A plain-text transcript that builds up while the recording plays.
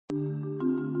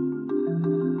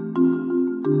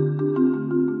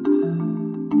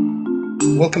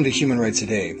Welcome to Human Rights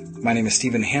Today. My name is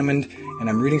Stephen Hammond, and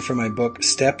I'm reading from my book,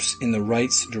 Steps in the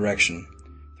Rights Direction,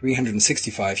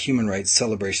 365 Human Rights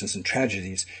Celebrations and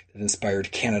Tragedies that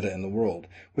Inspired Canada and the World,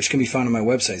 which can be found on my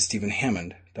website,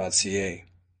 stephenhammond.ca.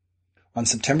 On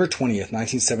September 20th,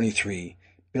 1973,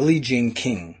 Billie Jean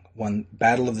King won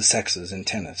Battle of the Sexes in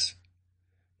tennis.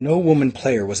 No woman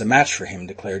player was a match for him,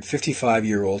 declared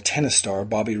 55-year-old tennis star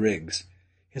Bobby Riggs.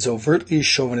 His overtly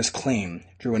chauvinist claim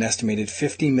drew an estimated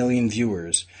 50 million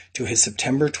viewers to his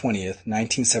September 20th,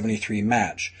 1973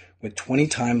 match with 20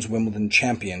 times Wimbledon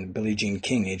champion Billie Jean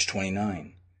King, age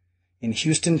 29. In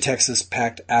Houston, Texas'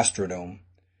 packed Astrodome,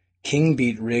 King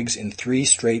beat Riggs in 3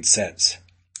 straight sets,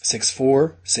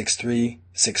 6-4, 6-3,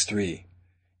 6-3,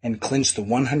 and clinched the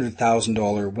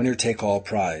 $100,000 winner-take-all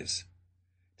prize.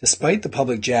 Despite the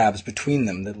public jabs between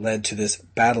them that led to this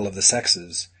battle of the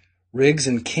sexes, Riggs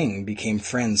and King became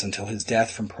friends until his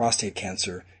death from prostate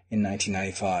cancer in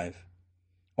 1995.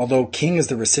 Although King is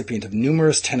the recipient of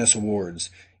numerous tennis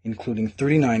awards, including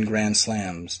 39 Grand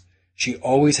Slams, she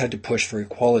always had to push for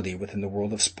equality within the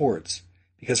world of sports,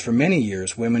 because for many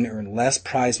years women earned less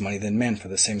prize money than men for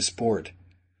the same sport.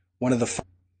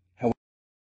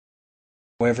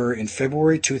 However, in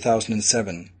February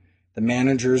 2007, the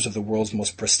managers of the world's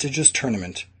most prestigious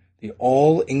tournament, the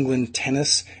All England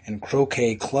Tennis and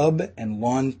Croquet Club and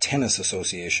Lawn Tennis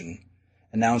Association,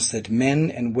 announced that men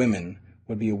and women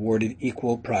would be awarded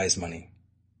equal prize money.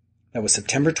 That was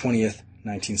September 20th,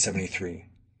 1973.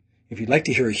 If you'd like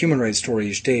to hear a human rights story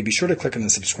each day, be sure to click on the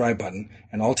subscribe button,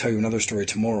 and I'll tell you another story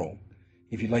tomorrow.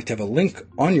 If you'd like to have a link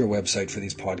on your website for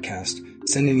these podcasts,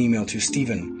 send an email to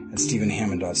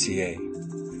stephen@stephenhammond.ca.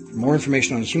 For more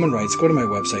information on human rights, go to my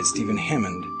website,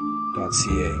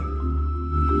 stephenhammond.ca.